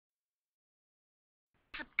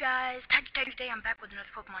up, guys? Today I'm back with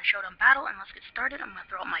another Pokemon Showdown battle, and let's get started. I'm going to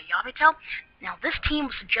throw out my Yabetail. Now, this team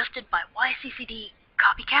was suggested by YCCD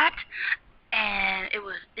Copycat, and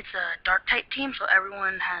it's a Dark-type team, so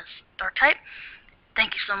everyone has Dark-type.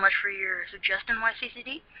 Thank you so much for your suggestion,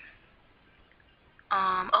 YCCD.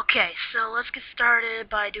 Okay, so let's get started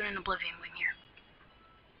by doing an Oblivion Wing here.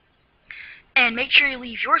 And make sure you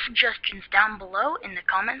leave your suggestions down below in the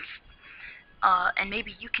comments. And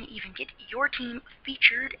maybe you can even get your team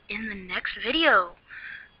featured in the next video.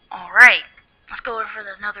 Alright, let's go over for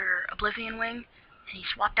another Oblivion Wing, and he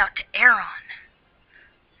swapped out to Aeron.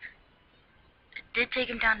 It did take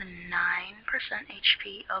him down to 9%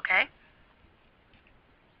 HP, okay.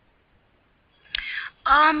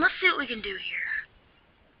 Let's see what we can do here.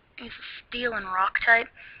 He's a Steel and Rock type.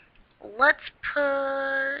 Let's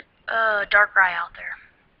put Darkrai out there.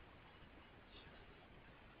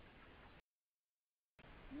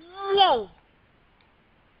 Whoa!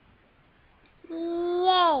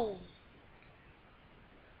 Whoa!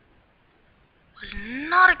 Was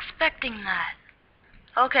not expecting that.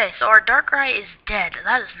 Okay, so our Darkrai is dead.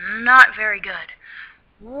 That is not very good.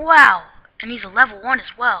 Wow! And he's a level 1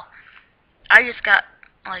 as well. I just got,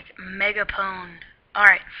 like, Mega Pwned.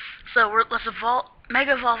 Alright, so let's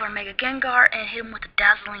Mega Evolve our Mega Gengar and hit him with a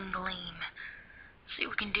Dazzling Gleam. See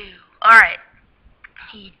what we can do. Alright.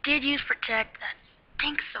 He did use Protect. That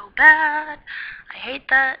stinks so bad. I hate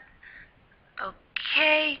that.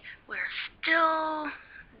 Okay, we're still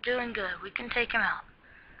doing good. We can take him out.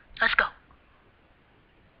 Let's go.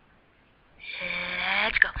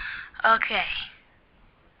 Let's go. Okay.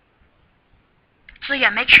 So yeah,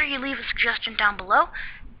 make sure you leave a suggestion down below.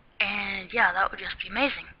 And yeah, that would just be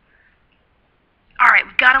amazing. Alright,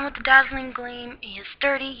 we got him with the Dazzling Gleam. He is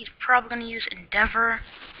sturdy. He's probably going to use Endeavor.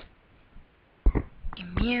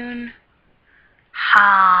 Immune.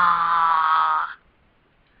 Ha!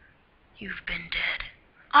 You've been dead.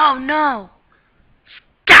 Oh no!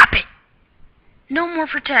 Stop it! No more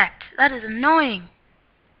Protect. That is annoying.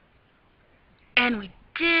 And we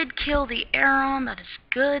did kill the Aeron. That is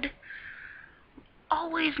good.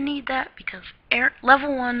 Always need that because level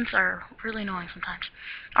 1s are really annoying sometimes.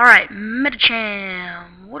 Alright,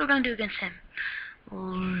 Medicham. What are we going to do against him?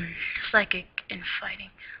 Psychic and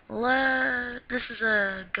Fighting. This is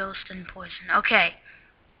a Ghost and Poison. Okay.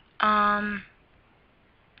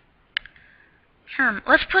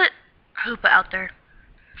 Let's put Hoopa out there.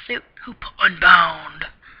 See, Hoopa Unbound.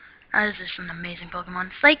 That is just an amazing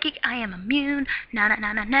Pokemon. Psychic, I am immune. Na na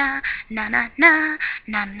na na na na na na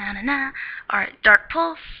na na na na. Alright, Dark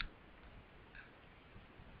Pulse.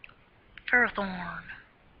 Ferrothorn.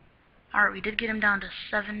 Alright, we did get him down to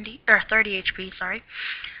 30 HP, sorry.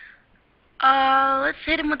 Let's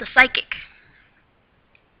hit him with a Psychic.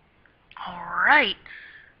 Alright.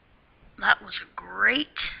 That was a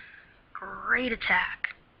great attack.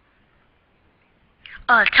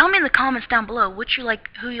 Tell me in the comments down below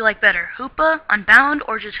who you like better, Hoopa Unbound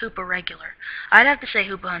or just Hoopa regular. I'd have to say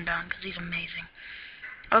Hoopa Unbound because he's amazing.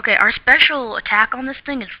 Okay, our special attack on this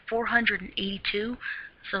thing is 482,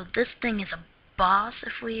 so this thing is a boss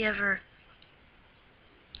if we ever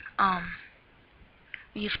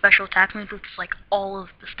use special attack moves, which is like all of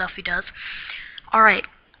the stuff he does. Alright,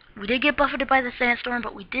 we did get buffeted by the Sandstorm,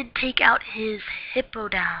 but we did take out his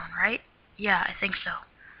Hippowdon, right? Yeah, I think so.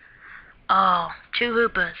 Oh, 2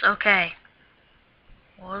 Hoopas, okay.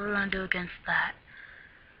 What are we gonna do against that?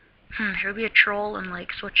 Should we be a troll and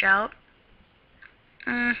like switch out?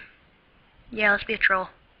 Yeah, let's be a troll.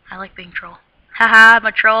 I like being troll. Haha, I'm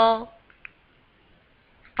a troll.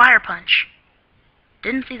 Fire Punch.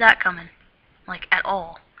 Didn't see that coming. Like, at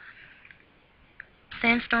all.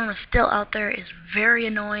 Sandstorm is still out there, is very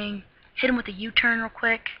annoying. Hit him with a U-turn real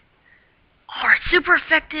quick. Alright, super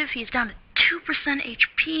effective. He's down to 2%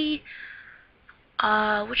 HP.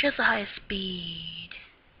 Which has the highest speed?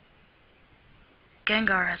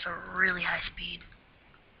 Gengar has a really high speed.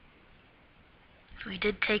 So we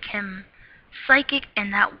did take him Psychic,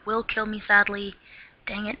 and that will kill me sadly.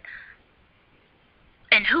 Dang it.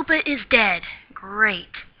 And Hoopa is dead. Great.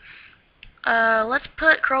 Let's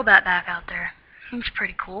put Crobat back out there. He's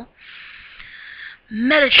pretty cool.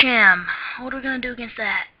 Medicham. What are we gonna do against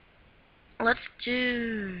that? Let's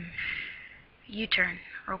do U-turn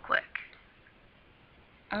real quick.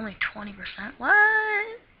 Only 20%.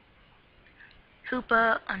 What?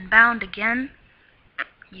 Hoopa Unbound again.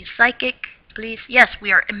 Use Psychic, please. Yes,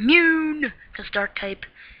 we are immune because Dark type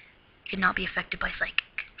cannot be affected by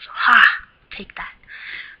Psychic. So, take that.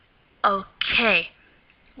 Okay,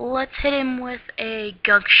 let's hit him with a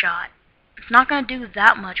Gunk Shot. It's not going to do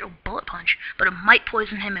that much. Oh, Bullet Punch, but it might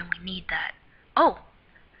poison him and we need that. Oh,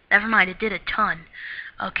 never mind, it did a ton.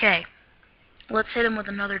 Okay. Let's hit him with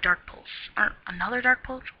another Dark Pulse. Another Dark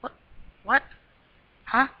Pulse? What? What?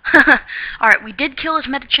 Huh? Alright, we did kill his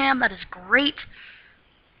Metacham. That is great.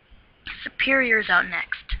 Superior's out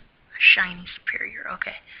next. A shiny Superior.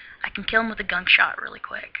 Okay. I can kill him with a gunk shot really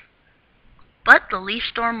quick. But the Leaf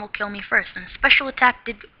Storm will kill me first. And special attack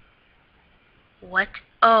did... What?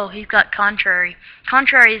 Oh, he's got Contrary.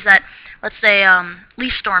 Contrary is that, let's say,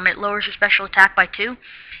 Leaf Storm, it lowers your special attack by 2.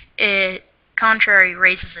 Contrary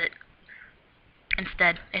raises it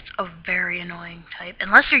instead. It's a very annoying type.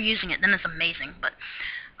 Unless you're using it, then it's amazing. But,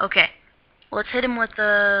 okay. Let's hit him with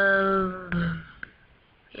a...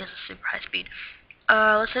 He has a super high speed.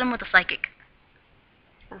 Let's hit him with a Psychic.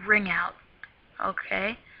 Ring out.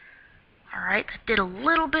 Okay. Alright, that did a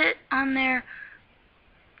little bit on there.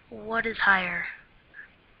 What is higher?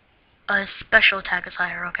 Special attack is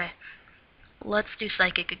higher, okay. Let's do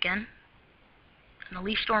Psychic again. And the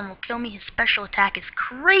Leaf Storm will kill me. His special attack is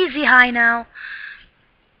crazy high now.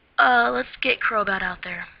 Let's get Crobat out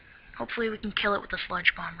there. Hopefully we can kill it with a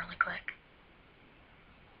Sludge Bomb really quick.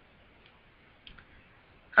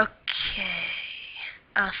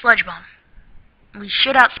 Okay. Sludge Bomb. We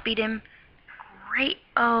should outspeed him. Great.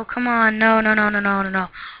 Oh, come on. No, no, no, no, no, no, no.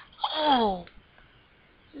 Oh!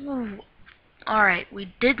 Ooh. Alright,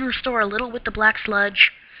 we did restore a little with the Black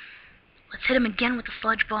Sludge. Let's hit him again with the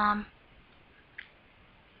Sludge Bomb.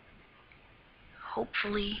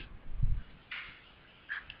 Hopefully.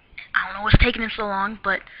 I don't know what's taking him so long,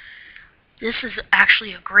 but this is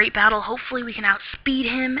actually a great battle. Hopefully we can outspeed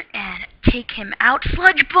him and take him out.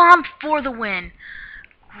 Sludge Bomb for the win.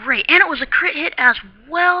 Great. And it was a crit hit as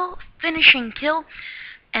well. Finishing kill.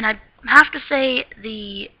 And I have to say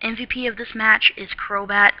the MVP of this match is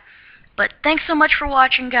Crobat. But thanks so much for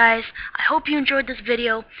watching, guys. I hope you enjoyed this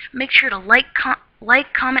video. Make sure to like,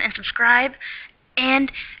 comment, and subscribe.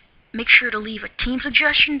 And make sure to leave a team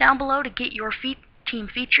suggestion down below to get your team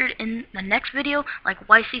featured in the next video, like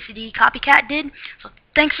YCCD Copycat did. So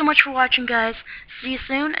thanks so much for watching, guys. See you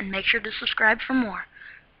soon, and make sure to subscribe for more.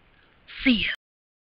 See ya.